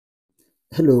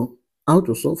Hello, how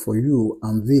to solve for u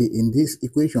and v in this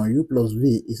equation u plus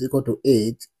v is equal to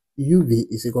 8, uv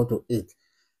is equal to 8.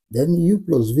 Then u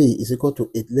plus v is equal to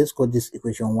 8. Let's call this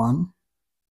equation 1.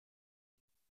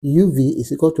 uv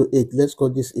is equal to 8. Let's call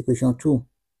this equation 2.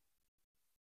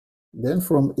 Then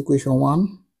from equation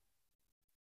 1,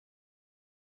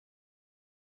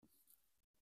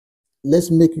 let's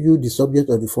make u the subject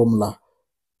of the formula.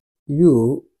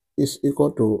 U is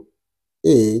equal to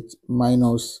 8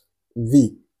 minus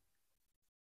v.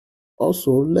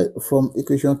 Also, from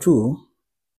equation 2,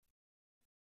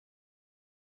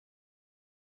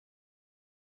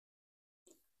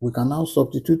 we can now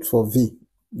substitute for v.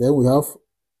 Then we have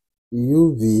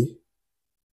uv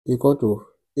equal to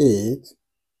 8.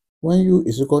 When u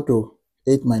is equal to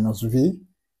 8 minus v,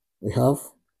 we have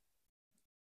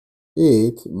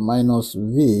 8 minus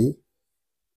v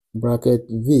bracket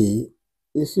v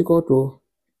is equal to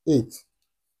 8.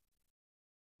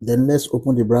 Then let's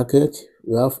open the bracket.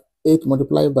 We have 8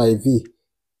 multiplied by v,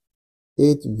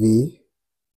 8v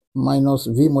minus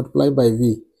v multiplied by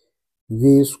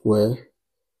v square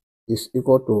is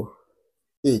equal to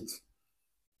 8.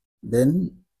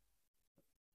 Then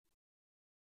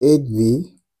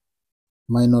 8v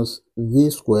minus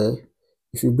v square,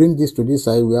 if you bring this to this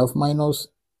side, we have minus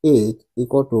 8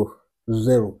 equal to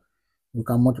 0. You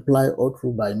can multiply all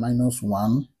through by minus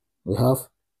 1. We have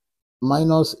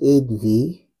minus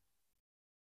 8v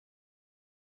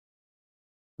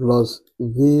plus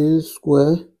v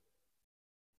square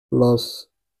plus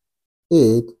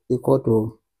 8 equal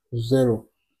to 0.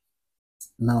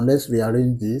 Now let's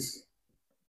rearrange this.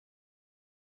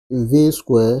 V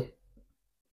square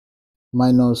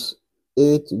minus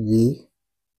 8v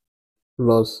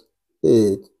plus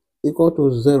 8 equal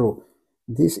to 0.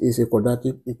 This is a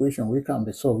quadratic equation which can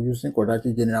be solved using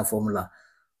quadratic general formula.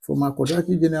 From our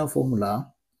quadratic general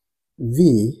formula,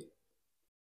 v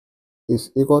is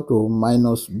equal to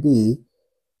minus b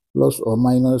plus or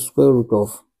minus square root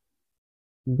of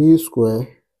b square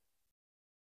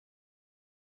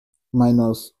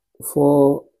minus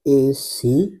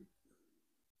 4ac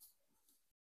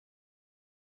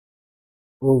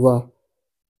over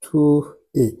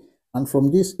 2a. And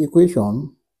from this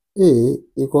equation, a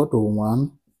equal to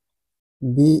 1,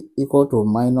 b equal to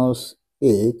minus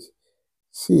 8,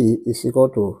 c is equal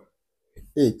to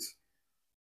 8.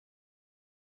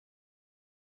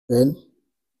 Then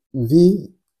v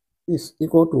is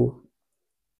equal to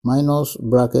minus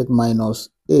bracket minus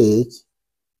 8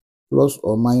 plus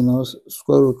or minus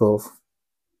square root of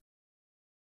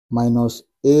minus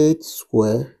 8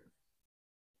 square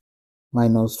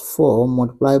minus 4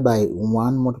 multiplied by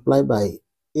 1 multiplied by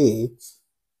 8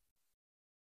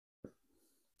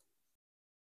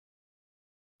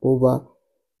 over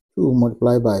 2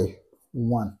 multiplied by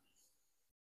 1.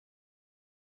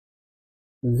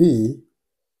 V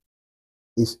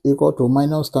is equal to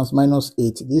minus times minus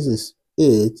 8. This is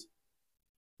 8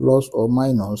 plus or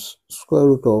minus square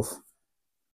root of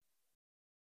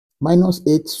minus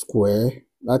 8 square,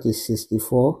 that is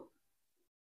 64.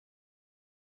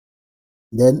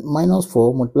 Then minus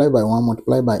 4 multiplied by 1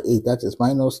 multiplied by 8, that is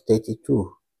minus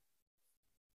 32.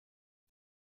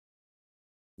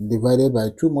 Divided by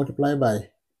 2 multiplied by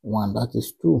 1, that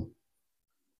is 2.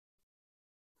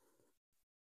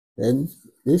 Then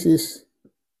this is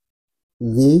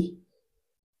v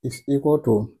is equal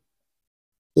to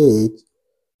 8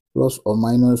 plus or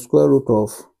minus square root of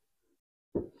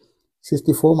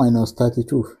 64 minus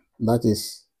 32, that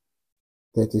is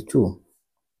 32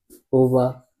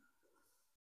 over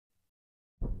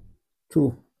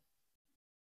 2.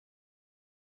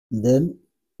 Then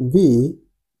v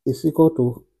is equal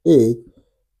to 8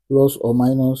 plus or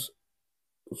minus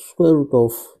square root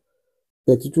of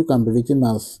 32 can be written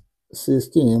as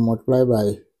 16 multiplied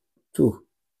by 2,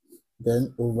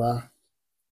 then over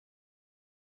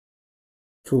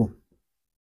 2.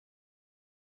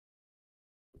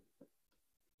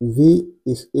 V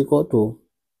is equal to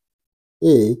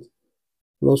 8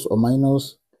 plus or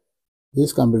minus,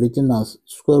 this can be written as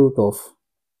square root of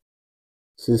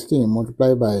 16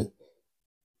 multiplied by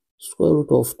square root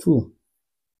of 2,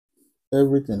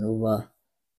 everything over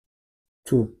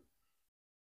 2.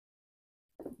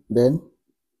 Then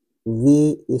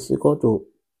v is equal to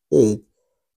 8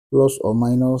 plus or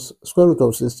minus square root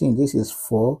of 16, this is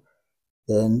 4,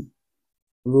 then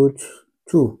root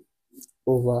 2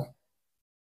 over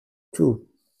 2.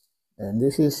 And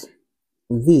this is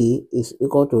v is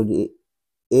equal to the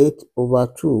 8 over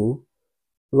 2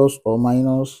 plus or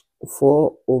minus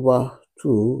 4 over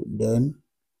 2, then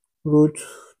root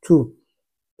 2.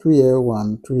 2 here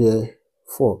 1, 2 here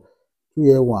 4, 2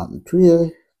 here 1, 2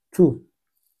 here 2.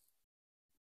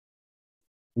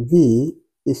 V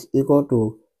is equal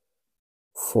to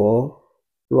 4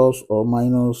 plus or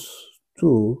minus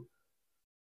 2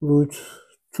 root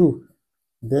 2.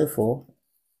 Therefore,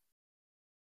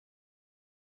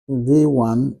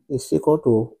 V1 is equal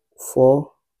to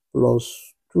 4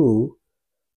 plus 2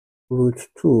 root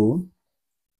 2.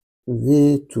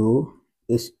 V2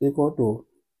 is equal to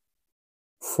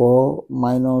 4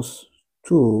 minus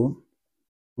 2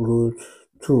 root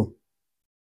 2.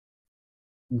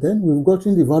 Then we've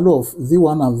gotten the value of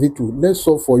V1 and V2. Let's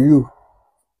solve for U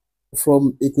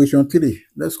from equation 3.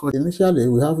 Let's call it. Initially,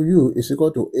 we have U is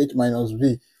equal to 8 minus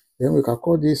V. Then we can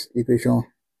call this equation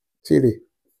 3.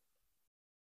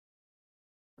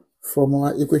 From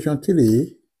our equation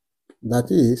 3,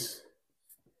 that is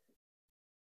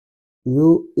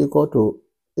U equal to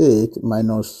 8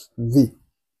 minus V.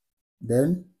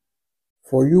 Then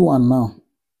for U1 now,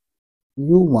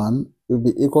 U1 will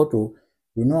be equal to,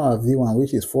 we know our V1,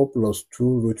 which is 4 plus 2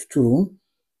 root 2.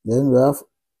 Then we have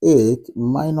 8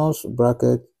 minus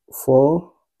bracket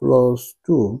 4 plus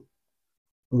 2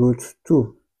 root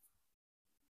 2.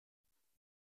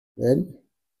 Then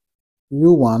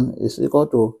U1 is equal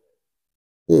to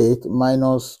 8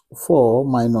 minus 4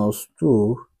 minus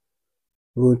 2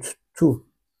 root 2.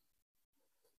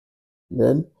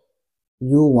 Then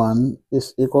U1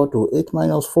 is equal to 8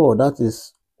 minus 4, that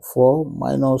is 4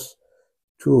 minus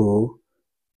 2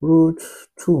 root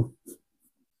 2.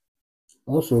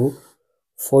 Also,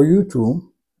 for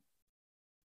U2,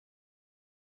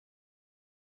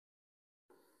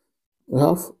 we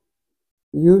have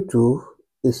U2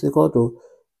 is equal to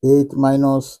 8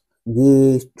 minus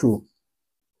V2.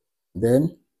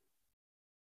 Then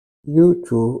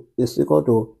U2 is equal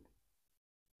to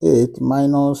 8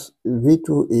 minus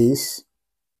V2 is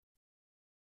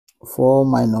 4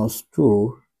 minus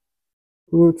 2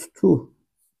 root 2.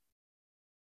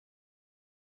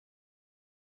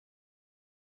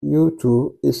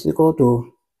 U2 is equal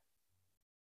to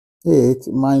 8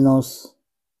 minus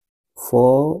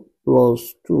 4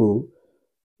 plus 2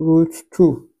 root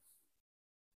 2.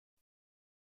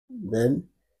 Then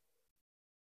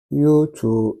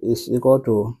U2 is equal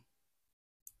to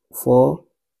 4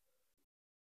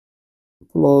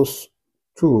 plus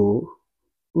 2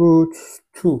 root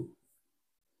 2.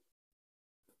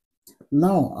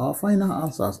 Now our final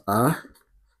answers are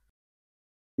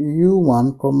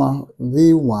U1,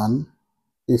 V1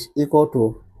 is equal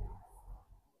to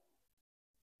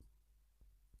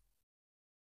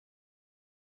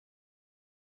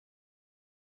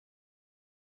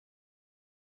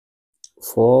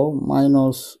 4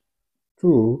 minus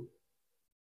 2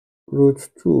 root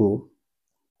 2,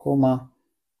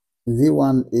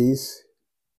 V1 is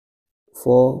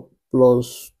 4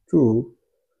 plus 2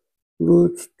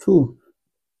 root 2.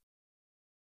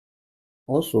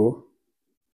 Also,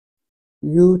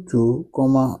 U2,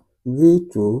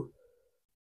 V2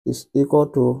 is equal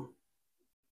to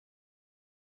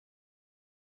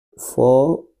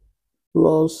 4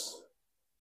 plus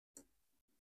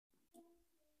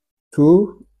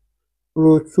 2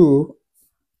 root 2,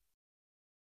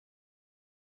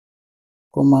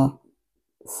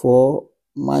 4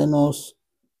 minus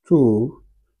 2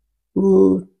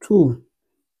 root 2.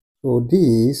 So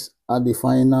these are the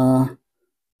final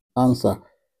answer.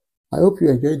 I hope you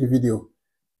enjoyed the video.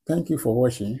 Thank you for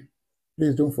watching.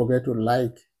 Please don't forget to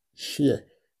like, share,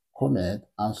 comment,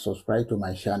 and subscribe to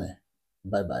my channel.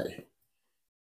 Bye bye.